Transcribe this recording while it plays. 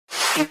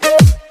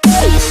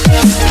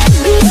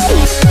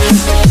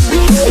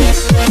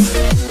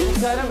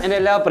എൻ്റെ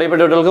എല്ലാ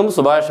പ്രിയപ്പെട്ട കുട്ടികൾക്കും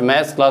സുഭാഷ്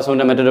മാത്സ് ക്ലാസ്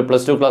റൂമിൻ്റെ മറ്റൊരു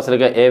 +2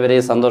 ക്ലാസ്സിലേക്ക്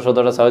ഏവരെയും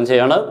സന്തോഷത്തോടെ സ്വാഗതം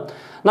ചെയ്യാണ്.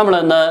 നമ്മൾ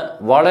ഇന്ന്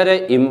വളരെ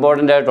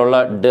ഇമ്പോർട്ടൻ്റ് ആയിട്ടുള്ള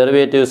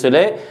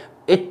ഡെറിവേറ്റീവ്സിലെ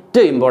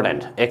ഏറ്റവും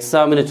ഇമ്പോർട്ടൻറ്റ്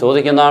എക്സാമിന്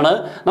ചോദിക്കുന്നതാണ്.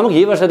 നമുക്ക്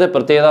ഈ വർഷത്തെ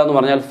പ്രത്യേകത എന്ന്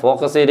പറഞ്ഞാൽ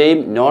ഫോക്കസ്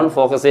ഏരിയയും നോൺ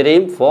ഫോക്കസ്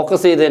ഏരിയയും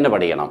ഫോക്കസ് ചെയ്ത് തന്നെ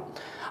പഠിക്കണം.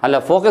 അല്ല,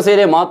 ഫോക്കസ്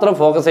ഏരിയ മാത്രം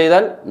ഫോക്കസ്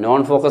ചെയ്താൽ നോൺ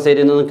ഫോക്കസ്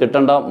ഏരിയയിൽ നിന്ന്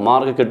കിട്ടേണ്ട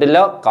മാർക്ക് കിട്ടില്ല.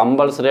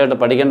 കമ്പൾസറി ആയിട്ട്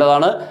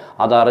പഠിക്കേണ്ടതാണ്,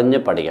 അതറിഞ്ഞ്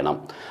പഠിക്കണം.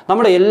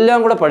 നമ്മൾ എല്ലാം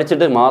കൂടെ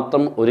പഠിച്ചിട്ട്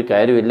മാത്രം ഒരു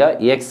കാര്യമില്ല.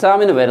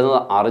 എക്സാമിന് വരുന്നത്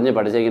അറിഞ്ഞ്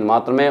പഠിച്ചെങ്കിൽ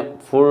മാത്രമേ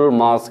ഫുൾ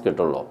മാർക്സ്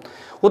കിട്ടുള്ളൂ.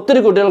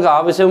 ഒത്തിരി കുട്ടികൾക്ക്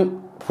ആവശ്യം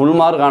ഫുൾ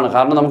മാർക്കാണ്.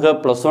 കാരണം നമുക്ക്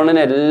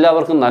 +1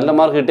 എല്ലാവർക്കും നല്ല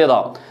മാർക്ക്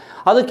കിട്ടിയതാണ്.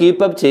 അത്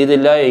കീപ്പപ്പ്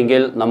ചെയ്തില്ല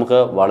എങ്കിൽ നമുക്ക്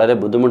വളരെ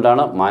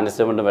ബുദ്ധിമുട്ടാണ്,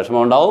 മാനസികമായിട്ട്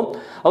വിഷമമുണ്ടാവും.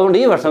 അതുകൊണ്ട്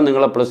ഈ വർഷം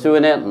നിങ്ങൾ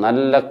 +2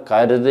 നല്ല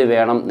കരുതി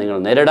വേണം നിങ്ങൾ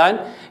നേരിടാൻ.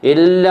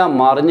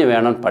 എല്ലാം അറിഞ്ഞ്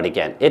വേണം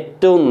പഠിക്കാൻ.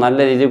 ഏറ്റവും നല്ല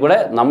രീതിയിൽ കൂടെ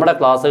നമ്മുടെ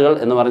ക്ലാസ്സുകൾ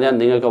എന്ന് പറഞ്ഞാൽ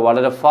നിങ്ങൾക്ക്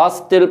വളരെ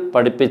ഫാസ്റ്റിൽ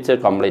പഠിപ്പിച്ച്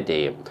കംപ്ലീറ്റ്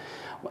ചെയ്യും.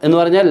 എന്ന്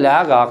പറഞ്ഞാൽ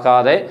ലാഗ്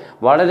ആക്കാതെ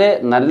വളരെ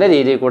നല്ല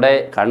രീതിയിൽ കൂടെ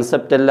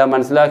കൺസെപ്റ്റ് എല്ലാം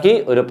മനസ്സിലാക്കി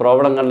ഒരു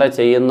പ്രോബ്ലം കണ്ട്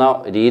ചെയ്യുന്ന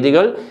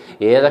രീതികൾ,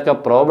 ഏതൊക്കെ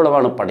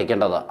പ്രോബ്ലമാണ്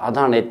പഠിക്കേണ്ടത്,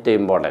 അതാണ് ഏറ്റവും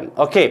ഇമ്പോർട്ടൻറ്റ്.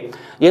 ഓക്കെ,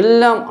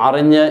 എല്ലാം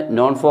അറിഞ്ഞ്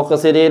നോൺ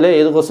ഫോക്കസ് ഏരിയയിലെ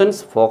ഏത്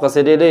ക്വസ്റ്റ്യൻസ്, ഫോക്കസ്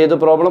ഏരിയയിലെ ഏത്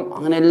പ്രോബ്ലം,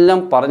 അങ്ങനെ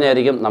എല്ലാം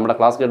പറഞ്ഞായിരിക്കും നമ്മുടെ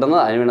ക്ലാസ്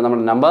കിട്ടുന്നത്. അതിനുവേണ്ടി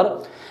നമ്മുടെ നമ്പർ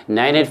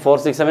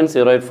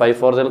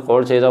 9846708540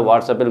 കോൾ ചെയ്തോ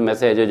വാട്സപ്പിൽ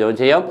മെസ്സേജ് ജോയിൻ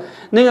ചെയ്യാം.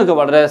 നിങ്ങൾക്ക്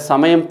വളരെ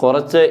സമയം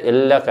കുറച്ച്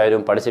എല്ലാ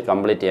കാര്യവും പഠിച്ച്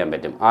കംപ്ലീറ്റ് ചെയ്യാൻ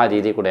പറ്റും. ആ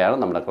രീതിയിൽ കൂടെയാണ്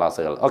നമ്മുടെ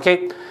ക്ലാസ്സുകൾ. ഓക്കെ,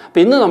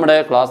 അപ്പോൾ ഇന്ന് നമ്മുടെ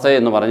ക്ലാസ്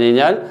എന്ന് പറഞ്ഞു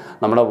കഴിഞ്ഞാൽ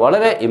നമ്മുടെ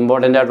വളരെ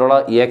ഇമ്പോർട്ടൻ്റ് ആയിട്ടുള്ള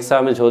ഈ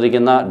എക്സാമിൽ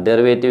ചോദിക്കുന്ന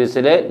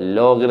ഡെറിവേറ്റീവ്സിലെ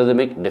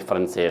ലോഗരിഥമിക്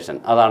ഡിഫറൻസിയേഷൻ,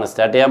 അതാണ്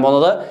സ്റ്റാർട്ട് ചെയ്യാൻ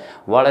പോകുന്നത്.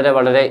 വളരെ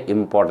വളരെ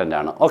ഇമ്പോർട്ടൻ്റ്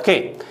ആണ്. ഓക്കെ,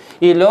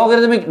 ഈ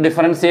ലോഗരിഥമിക്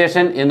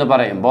ഡിഫറൻസിയേഷൻ എന്ന്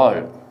പറയുമ്പോൾ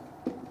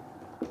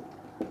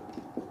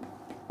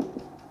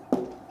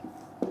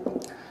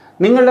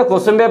നിങ്ങളുടെ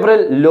ക്വസ്റ്റ്യൻ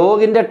പേപ്പറിൽ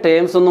ലോഗിൻ്റെ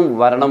ടേംസ് ഒന്നും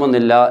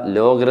വരണമെന്നില്ല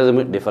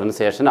ലോഗരിഥമിക്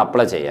ഡിഫറൻസിയേഷൻ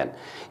അപ്ലൈ ചെയ്യാൻ.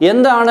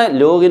 എന്താണ്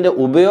ലോഗിൻ്റെ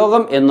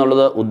ഉപയോഗം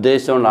എന്നുള്ളത്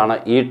ഉദ്ദേശിച്ചുകൊണ്ടാണ്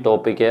ഈ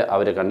ടോപ്പിക്ക്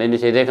അവർ കണ്ടിന്യൂ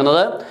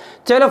ചെയ്തേക്കുന്നത്.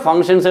 ചില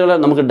ഫംഗ്ഷൻസുകൾ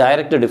നമുക്ക്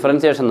ഡയറക്റ്റ്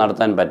ഡിഫറൻസിയേഷൻ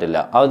നടത്താൻ പറ്റില്ല.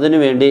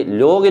 അതിനുവേണ്ടി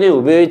ലോഗിനെ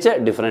ഉപയോഗിച്ച്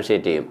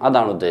ഡിഫറൻഷിയേറ്റ് ചെയ്യും.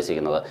 അതാണ്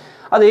ഉദ്ദേശിക്കുന്നത്.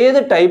 അത് ഏത്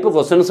ടൈപ്പ്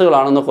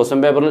ക്വസ്റ്റ്യൻസുകളാണെന്ന് ക്വസ്റ്റ്യൻ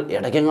പേപ്പറിൽ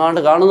ഇടയ്ക്കെങ്ങാണ്ട്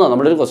കാണുന്നത്.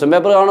 നമ്മളൊരു ക്വസ്റ്റ്യൻ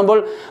പേപ്പർ കാണുമ്പോൾ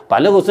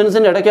പല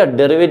ക്വസ്റ്റ്യൻസിൻ്റെ ഇടയ്ക്ക്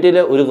ഡെറിവേറ്റീവിൽ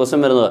ഒരു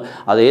ക്വസ്റ്റ്യൻ വരുന്നത്.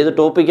 അത് ഏത്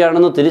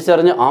ടോപ്പിക്കാണെന്ന്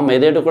തിരിച്ചറിഞ്ഞ് ആ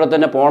മെതേഡിൽ കൂടെ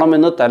തന്നെ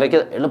പോകണമെന്ന്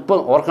തലയ്ക്ക് എളുപ്പം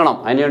ഓർക്കണം.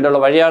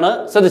 അതിനുവേണ്ടിയുള്ള വഴിയാണ്,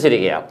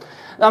 ശ്രദ്ധിച്ചിരിക്കുക.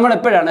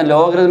 നമ്മളെപ്പോഴാണ്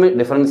ലോഗരിഥമിക്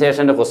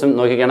ഡിഫറൻസിയേഷൻ്റെ ക്വസ്റ്റ്യൻ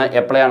നോക്കിക്കണം,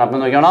 എപ്പോഴാണ് അപ്പം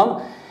നോക്കണം.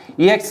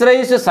 X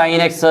raised sign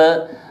X,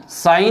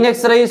 sign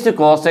X raised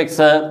cos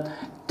X,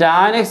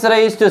 tan X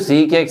raised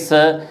seek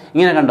X,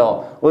 ഇങ്ങനെ കണ്ടോ,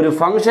 ഒരു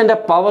ഫംഗ്ഷൻ്റെ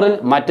പവറിൽ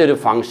മറ്റൊരു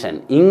ഫംഗ്ഷൻ,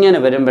 ഇങ്ങനെ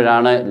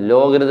വരുമ്പോഴാണ്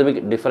ലോഗരിഥമിക്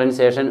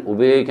ഡിഫറൻസിയേഷൻ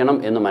ഉപയോഗിക്കണം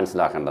എന്ന്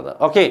മനസ്സിലാക്കേണ്ടത്.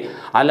 ഓക്കെ,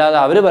 അല്ലാതെ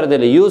അവർ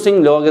പറയത്തില്ല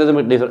യൂസിങ്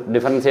ലോഗരിഥമിക്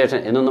ഡിഫറൻസിയേഷൻ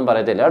എന്നൊന്നും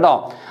പറയത്തില്ല കേട്ടോ.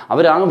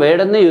 അവർ ആ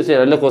വേർഡെന്നെ യൂസ്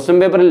ചെയ്യുക. അല്ല, ക്വസ്റ്റ്യൻ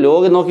പേപ്പറിൽ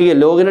ലോഗ് നോക്കിക്കുക,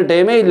 ലോഗിന്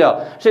ടേമേ ഇല്ല,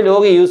 പക്ഷേ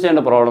ലോഗ് യൂസ്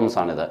ചെയ്യേണ്ട പ്രോബ്ലംസ്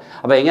ആണിത്.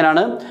 അപ്പോൾ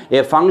എങ്ങനെയാണ്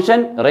A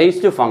function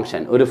raise to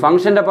function, ഒരു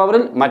ഫംഗ്ഷൻ്റെ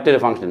പവറിൽ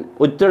മറ്റൊരു ഫംഗ്ഷൻ.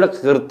 ഒറ്റയുടെ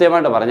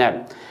കൃത്യമായിട്ട് പറഞ്ഞാൽ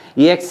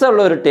എക്സ്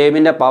ഉള്ള ഒരു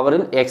ടേമിൻ്റെ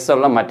പവറിൽ എക്സ്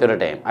ഉള്ള മറ്റൊരു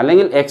ടേം,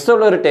 അല്ലെങ്കിൽ എക്സ്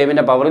ഉള്ള ഒരു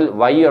ടേമിൻ്റെ പവറിൽ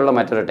വൈ ഉള്ള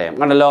മറ്റൊരു ടേം.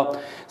 കണ്ടല്ലോ,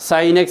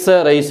 sign X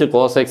raise to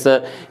cos X,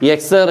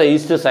 X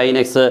raise to sign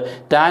X,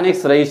 tan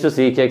X raise to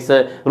seek X,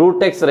 root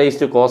X raise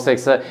to cos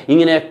X,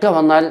 ഇങ്ങനെയൊക്കെ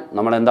വന്നാൽ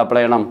നമ്മൾ എന്താ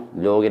അപ്ലൈ ചെയ്യണം,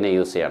 ലോഗിനെ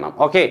യൂസ് ചെയ്യണം.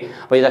 ഓക്കെ,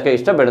 അപ്പോൾ ഇതൊക്കെ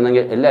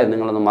ഇഷ്ടപ്പെടുന്നെങ്കിൽ എല്ലാവരും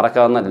നിങ്ങളൊന്ന്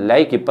മറക്കാവുന്ന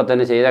ലൈക്ക് ഇപ്പം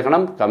തന്നെ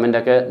ചെയ്തേക്കണം.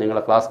 കമൻറ്റൊക്കെ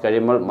നിങ്ങളുടെ ക്ലാസ്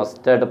കഴിയുമ്പോൾ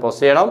മസ്റ്റായിട്ട്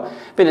പോസ്റ്റ് ചെയ്യണം.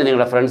 പിന്നെ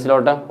നിങ്ങളുടെ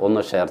ഫ്രണ്ട്സിലോട്ട്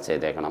ഒന്ന് ഷെയർ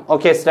ചെയ്തേക്കണം.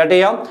 ഓക്കെ, സ്റ്റാർട്ട്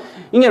ചെയ്യാം.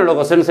 ഇങ്ങനെയുള്ള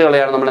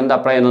ക്വസ്റ്റ്യൻസുകളെയാണ് നമ്മൾ എന്താ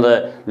അപ്ലൈ ചെയ്യുന്നത്,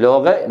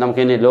 ലോഗ്.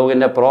 നമുക്കിനി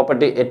ലോഗിൻ്റെ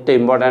പ്രോപ്പർട്ടി ഏറ്റവും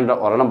ഇമ്പോർട്ടൻ്റ്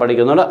ഒരെണ്ണം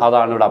പഠിക്കുന്നുണ്ട്,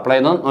 അതാണ് ഇവിടെ അപ്ലൈ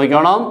ചെയ്യുന്നത്.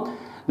 നോക്കണം,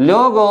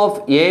 log of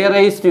a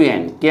raised to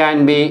n can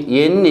be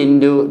n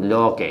into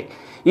log a.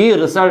 ഈ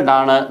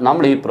റിസൾട്ടാണ്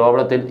നമ്മൾ ഈ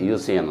പ്രോബ്ലത്തിൽ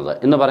യൂസ് ചെയ്യുന്നത്.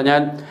 എന്ന്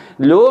പറഞ്ഞാൽ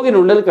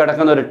ലോഗിനുള്ളിൽ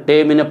കിടക്കുന്ന ഒരു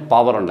ടേമിന്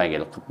പവർ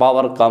ഉണ്ടെങ്കിൽ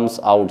power comes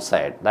out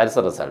side, that's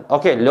A result.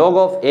 Okay, log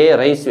of a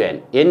raised to n,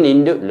 n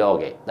into log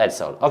a,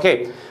 that's all. Okay,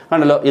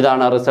 കണ്ടല്ലോ,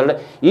 ഇതാണ് റിസൾട്ട്.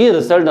 ഈ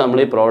റിസൾട്ട്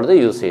നമ്മൾ ഈ പ്രോബ്ലത്തിൽ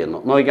യൂസ്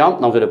ചെയ്യുന്നു. നോക്കാം,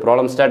 നമുക്കൊരു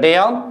പ്രോബ്ലം സ്റ്റാർട്ട്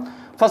ചെയ്യാം.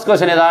 ഫസ്റ്റ്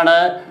ക്വസ്റ്റ്യൻ ഇതാണ്,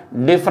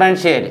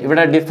 ഡിഫറൻഷിയേറ്റ്.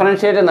 ഇവിടെ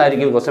ഡിഫറൻഷിയേറ്റ്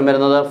എന്നായിരിക്കും ക്വസ്റ്റ്യൻ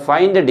വരുന്നത്,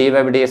 find D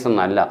by D S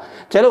എന്നല്ല.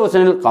 ചില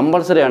ക്വസ്റ്റ്യനിൽ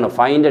കമ്പൾസറി ആണ്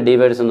ഫൈൻഡ് ഡി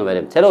ബൈ എന്ന്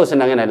വരും, ചില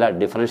ക്വസ്റ്റ്യൻ അങ്ങനെയല്ല,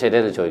 ഡിഫറൻഷിയേറ്റ്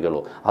എന്ന്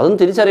ചോദിക്കുള്ളൂ. അതും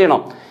തിരിച്ചറിയണം.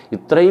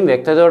 ഇത്രയും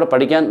വ്യക്തതയോടെ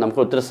പഠിക്കാൻ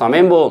നമുക്ക് ഒത്തിരി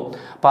സമയം പോകും.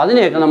 അപ്പോൾ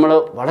അതിനെയൊക്കെ നമ്മൾ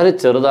വളരെ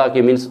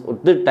ചെറുതാക്കി, മീൻസ്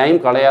ഒത്തിരി ടൈം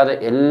കളയാതെ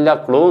എല്ലാ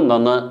ക്ലൂവും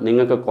തന്ന്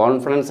നിങ്ങൾക്ക്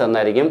കോൺഫിഡൻസ്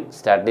എന്നായിരിക്കും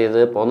സ്റ്റാർട്ട്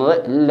ചെയ്ത് പോകുന്നത്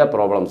എല്ലാ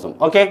പ്രോബ്ലംസും.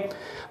 ഓക്കെ,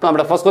 അപ്പോൾ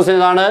നമ്മുടെ ഫസ്റ്റ് ക്വസ്റ്റ്യൻ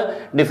ഇതാണ്,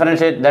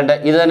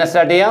 ഡിഫറൻഷിയേറ്റ്. ഇത് തന്നെ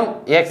സ്റ്റാർട്ട് ചെയ്യാം.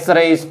 X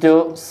raise to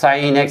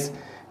sign X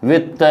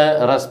with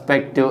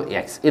respect to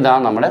X,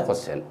 ഇതാണ് നമ്മുടെ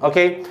ക്വസ്റ്റ്യൻ.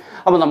 ഓക്കെ,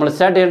 അപ്പോൾ നമ്മൾ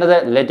സ്റ്റാർട്ട് ചെയ്യേണ്ടത്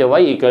let y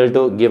equal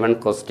to given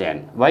question,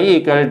 y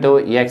equal to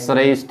X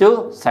raise to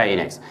sign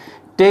X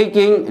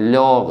taking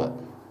log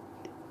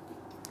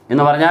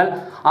എന്ന് പറഞ്ഞാൽ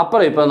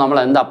അപ്പുറം ഇപ്പോൾ നമ്മൾ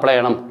എന്ത് അപ്ലൈ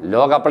ചെയ്യണം,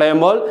 ലോഗ് അപ്ലൈ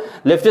ചെയ്യുമ്പോൾ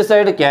left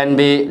side can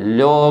be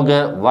log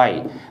Y,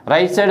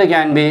 right side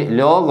can be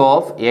log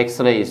of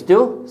X raise to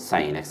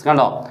sign X.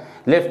 കണ്ടോ,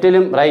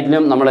 ലെഫ്റ്റിലും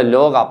റൈറ്റിലും നമ്മൾ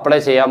ലോഗ്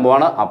അപ്ലൈ ചെയ്യാൻ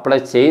പോവാണ്. അപ്ലൈ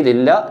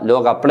ചെയ്തില്ല,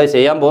 ലോഗ് അപ്ലൈ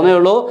ചെയ്യാൻ പോകുന്നേ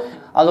ഉള്ളൂ.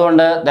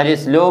 അതുകൊണ്ട് that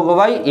is log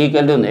Y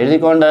equal to എന്ന്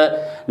എഴുതിക്കൊണ്ട്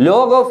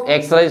log of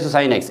X raise to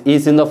sign X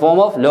is in the form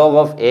of log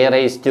of A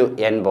raise to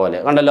N പോലെ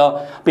കണ്ടല്ലോ.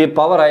 അപ്പോൾ ഈ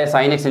പവറായ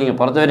സൈൻ എക്സിലേക്ക്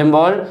പുറത്ത്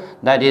വരുമ്പോൾ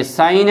that is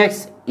sign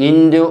X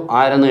into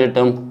ആരെന്ന്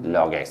കിട്ടും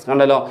ലോഗ് എക്സ്.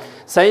 കണ്ടല്ലോ,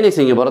 സൈൻ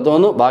എക്സ് ഇങ്ങ് പുറത്ത്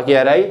വന്നു, ബാക്കി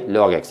ആരായി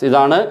ലോഗ് എക്സ്.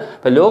 ഇതാണ്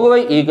ഇപ്പോൾ log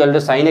Y equal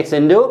to sign X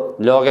into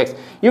log X.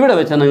 ഇവിടെ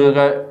വെച്ച്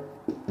നിങ്ങൾക്ക്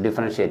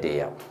ഡിഫറൻഷ്യേറ്റ്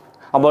ചെയ്യാം.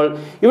 അപ്പോൾ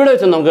ഇവിടെ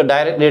വെച്ച് നമുക്ക്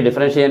ഡയറക്റ്റ്ലി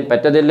ഡിഫറൻഷ്യേറ്റ് ചെയ്യാൻ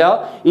പറ്റത്തില്ല.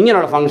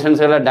 ഇങ്ങനെയുള്ള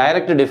ഫംഗ്ഷൻസുകളെ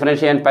ഡയറക്റ്റ്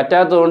ഡിഫറൻഷ്യേറ്റ് ചെയ്യാൻ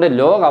പറ്റാത്തതുകൊണ്ട്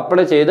ലോഗ്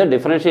അപ്ലൈ ചെയ്ത്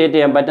ഡിഫറൻഷ്യേറ്റ്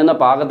ചെയ്യാൻ പറ്റുന്ന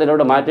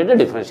പാകത്തിലോട്ട് മാറ്റിയിട്ട്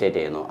ഡിഫറൻഷ്യേറ്റ്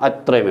ചെയ്യുന്നു.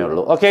 അത്രയുമേ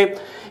ഉള്ളൂ. ഓക്കെ,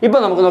 ഇപ്പോൾ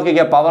നമുക്ക്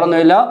നോക്കിയാൽ പവർ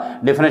ഒന്നുമില്ല.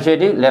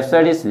 Differentiating left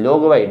side is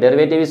log Y,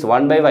 derivative is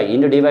 1/y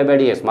into dy by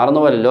dx.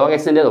 മറന്നുപോലെ log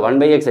എക്സിൻ്റെ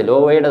 1/x,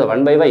 ലോഗ് വൈയുടെ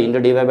 1/y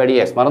into dy by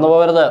dx. മറന്നു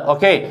പോകരുത്.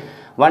 Okay,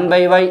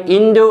 1/y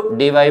into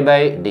dy by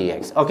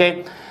dx. Okay,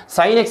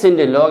 sign X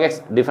into log X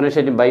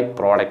differentiate by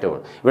product rule.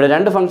 ഇവിടെ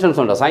രണ്ട് functions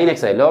ഉണ്ട്, sign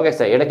X log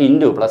X. ഇടയ്ക്ക്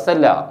into plus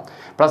അല്ല,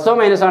 പ്ലസോ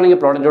minus ആണെങ്കിൽ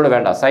product rule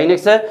വേണ്ട. Sign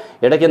X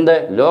ഇടയ്ക്ക് എന്ത്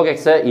ലോഗ്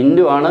എക്സ്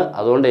ഇൻറ്റു ആണ്,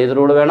 അതുകൊണ്ട് ഏത്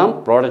റൂൾ വേണം?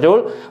 Product rule.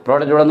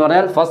 പ്രോഡക്റ്റ് റൂൾ എന്ന്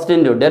പറഞ്ഞാൽ first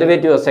into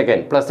derivative of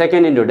second plus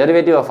second into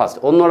derivative of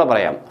first. ഒന്നുകൂടെ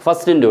പറയാം,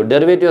 first into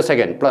derivative of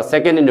second plus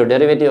second into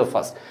derivative of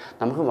first.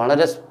 നമുക്ക്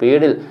വളരെ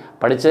സ്പീഡിൽ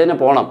പഠിച്ചതിന്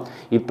പോകണം.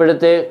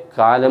 ഇപ്പോഴത്തെ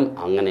കാലം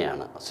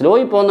അങ്ങനെയാണ്,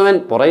 സ്ലോയിൽ പോകുന്നവൻ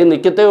പുറകെ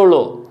നിൽക്കത്തേ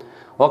ഉള്ളൂ.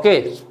 ഓക്കെ,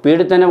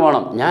 സ്പീഡിൽ തന്നെ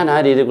പോകണം. ഞാൻ ആ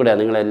രീതിയിൽ കൂടെയാണ്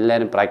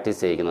നിങ്ങളെല്ലാവരും പ്രാക്ടീസ്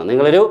ചെയ്യിക്കുന്നത്.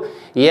 നിങ്ങളൊരു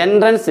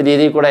എൻട്രൻസ്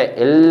രീതിയിൽ കൂടെ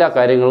എല്ലാ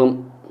കാര്യങ്ങളും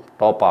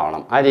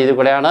ടോപ്പാവണം. ആ രീതിയിൽ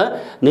കൂടെയാണ്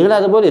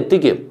നിങ്ങളതുപോലെ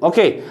എത്തിക്കും.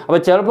 ഓക്കെ, അപ്പോൾ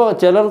ചിലപ്പോൾ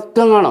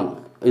ചിലർക്കും കാണാം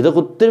ഇതൊക്കെ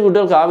ഒത്തിരി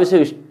കുട്ടികൾക്ക്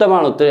ആവശ്യം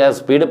ഇഷ്ടമാണ്. ഒത്തിരി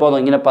സ്പീഡിൽ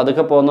പോകുന്നത്, ഇങ്ങനെ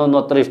പതുക്കെ പോകുന്നതൊന്നും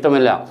അത്ര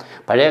ഇഷ്ടമില്ല.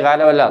 പഴയ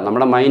കാലമല്ല,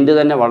 നമ്മുടെ മൈൻഡ്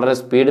തന്നെ വളരെ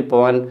സ്പീഡിൽ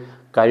പോകാൻ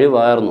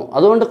കഴിവായിരുന്നു.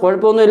 അതുകൊണ്ട്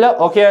കുഴപ്പമൊന്നുമില്ല.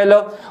 ഓക്കെ ആയല്ലോ.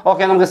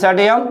 ഓക്കെ, നമുക്ക്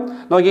സ്റ്റാർട്ട് ചെയ്യാം.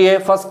 നോക്കിയേ,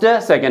 ഫസ്റ്റ്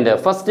സെക്കൻഡ്.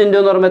 ഫസ്റ്റ് ഇൻറ്റു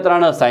എന്ന് പറയുമ്പോൾ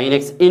എത്രയാണ്? Sign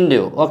X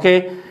into. Okay,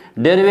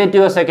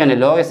 derivative of second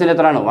log എക്സിന്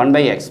എത്രയാണ്?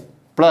 1/x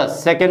plus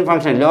second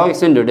function log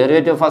X into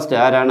derivative first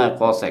ആരാണ്?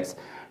 Cos X.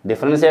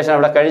 ഡിഫറൻസിയേഷൻ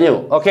അവിടെ കഴിഞ്ഞു.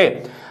 ഓക്കെ,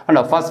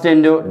 കണ്ടോ, first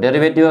into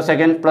derivative of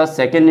second plus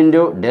second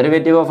into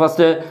derivative of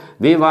first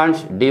we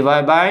want dy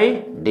by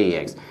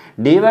dx.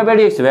 dy by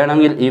dx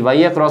വേണമെങ്കിൽ ഈ y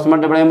cross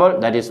multiply ചെയ്യുമ്പോൾ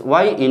that is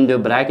y into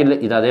ബ്രാക്കറ്റിൽ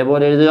ഇത്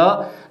അതേപോലെ എഴുതുക,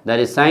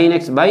 that is sign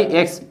X by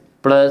X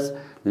plus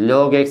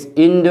log x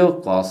into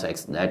cos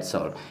X. That's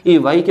all. ഈ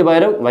വൈക്ക്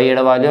പകരം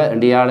വൈയുടെ വാല്യൂ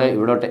ഇയാൾ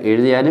ഇവിടോട്ട്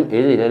എഴുതിയാലും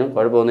എഴുതിയാലും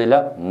കുഴപ്പമൊന്നുമില്ല,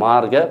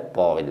 മാർക്ക്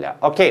പോവില്ല.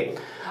 ഓക്കെ,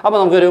 അപ്പോൾ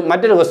നമുക്കൊരു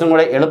മറ്റൊരു ക്വസ്റ്റ്യൻ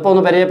കൂടെ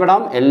എളുപ്പമൊന്ന്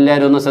പരിചയപ്പെടാം.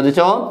 എല്ലാവരും ഒന്ന്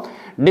ശ്രദ്ധിച്ചോ.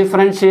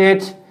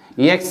 Differentiate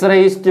X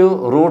raise to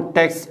root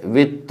X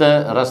with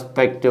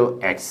respect to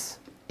X.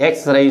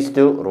 X raise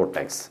to root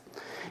X.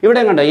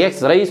 ഇവിടെ കണ്ടോ,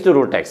 X raise to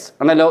root X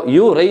ആണല്ലോ,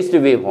 U raise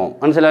to V home.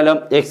 മനസ്സിലായല്ലോ,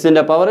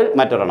 എക്സിൻ്റെ പവറിൽ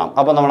മറ്റൊരെണ്ണം.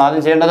 അപ്പോൾ നമ്മൾ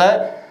ആദ്യം ചെയ്യേണ്ടത്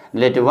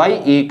let y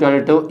equal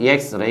to x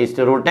raised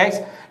to root x.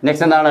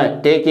 Next എന്താണ്?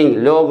 Taking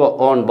log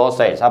on both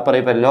sides. അപ്പോൾ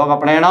ഇപ്പോൾ ലോഗ്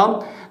അപ്ലൈ ചെയ്യണം.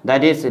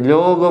 That is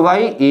log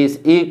y is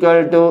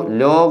equal to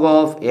log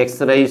of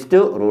X raise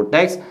to root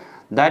X.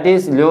 That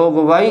is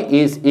log y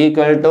is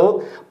equal to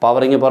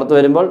power ഇങ്ങ് പുറത്ത്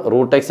വരുമ്പോൾ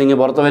root X ഇങ്ങ്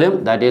പുറത്ത് വരും.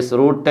 That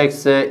is root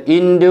X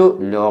into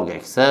log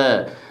X.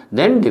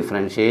 Then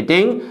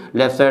differentiating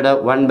left side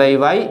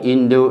 1/y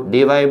into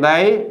dy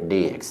by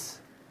dx.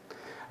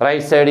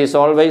 Right side is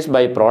always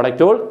by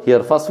product rule.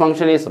 Here first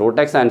function is root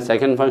x and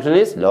second function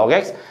is log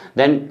x.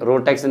 Then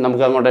root x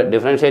നമുക്ക് അങ്ങോട്ട്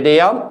differentiate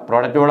ചെയ്യാം.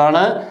 Product rule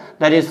ആണ്.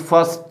 That is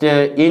first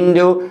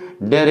into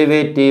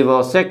derivative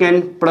of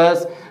second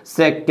plus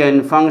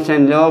second function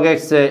log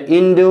x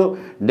into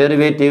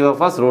derivative of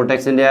first root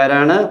എക്സിൻ്റെ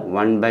ആരാണ്?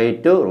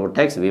 1/2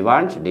 root X we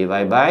want dy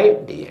by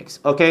dx.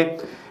 Okay,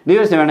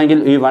 device വേണമെങ്കിൽ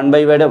ഈ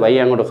 1/y y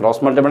അങ്ങോട്ട്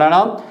cross multiple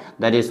ആണ്.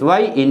 That is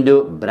y into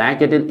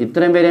ബ്രാക്കറ്റിൽ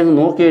ഇത്രയും പേരെ അങ്ങ്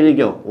നോക്കി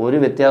എഴുതിക്കോ, ഒരു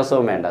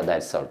വ്യത്യാസവും വേണ്ട.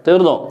 ദാറ്റ്സ് ഓൾ,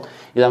 തീർന്നോ?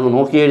 ഇതങ്ങ്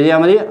നോക്കി എഴുതിയാൽ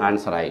മതി,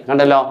 ആൻസറായി.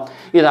 കണ്ടല്ലോ,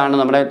 ഇതാണ്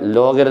നമ്മുടെ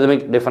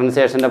ലോഗരിതമിക്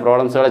ഡിഫറൻസിയേഷൻ്റെ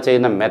പ്രോബ്ലംസുകൾ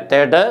ചെയ്യുന്ന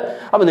മെത്തേഡ്.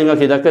 അപ്പോൾ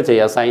നിങ്ങൾക്ക് ഇതൊക്കെ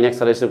ചെയ്യാം. സൈൻ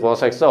എക്സ് റൈസ്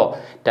കോസ് എക്സോ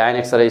ടാൻ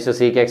എക്സ് റൈസ്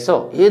സീക്ക് എക്സോ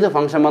ഏത്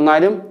ഫംഗ്ഷൻ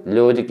വന്നാലും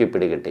ലോജിക്ക്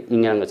പിടികിട്ടി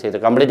ഇങ്ങനെ ചെയ്ത്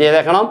കംപ്ലീറ്റ്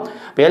ചെയ്തേക്കണം.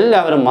 അപ്പോൾ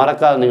എല്ലാവരും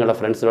മറക്കാതെ നിങ്ങളുടെ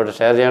ഫ്രണ്ട്സിലോട്ട്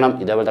ഷെയർ ചെയ്യണം.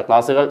 ഇതേപോലത്തെ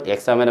ക്ലാസ്സുകൾ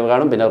എക്സാമിന്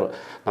കാണും. പിന്നെ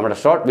നമ്മുടെ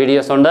ഷോർട്ട്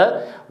വീഡിയോസ് ഉണ്ട്.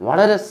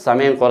 വളരെ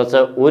സമയം കുറച്ച്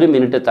 1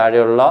 മിനിറ്റ്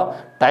താഴെയുള്ള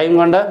ടൈം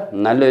കൊണ്ട്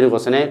നല്ലൊരു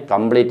ക്വസ്റ്റിനെ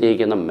കംപ്ലീറ്റ്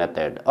ചെയ്യിക്കുന്ന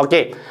മെത്തേഡ്. ഓക്കെ,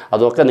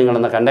 അതൊക്കെ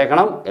നിങ്ങളൊന്ന്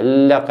കണ്ടേക്കണം.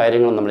 എല്ലാ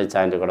കാര്യങ്ങളും നമ്മൾ ഈ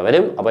ചാനലിൽ കൂടെ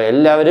വരും. അപ്പോൾ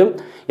എല്ലാവരും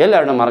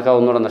മറക്കാതെ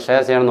ഒന്നുകൂടെ ഒന്ന്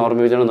ഷെയർ ചെയ്യണമെന്ന്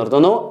ഓർമ്മിപ്പിച്ചുകൊണ്ട്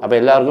നിർത്തുന്നു. അപ്പോൾ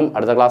എല്ലാവർക്കും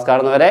അടുത്ത ക്ലാസ്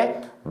കാണുന്നവരെ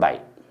ബൈ.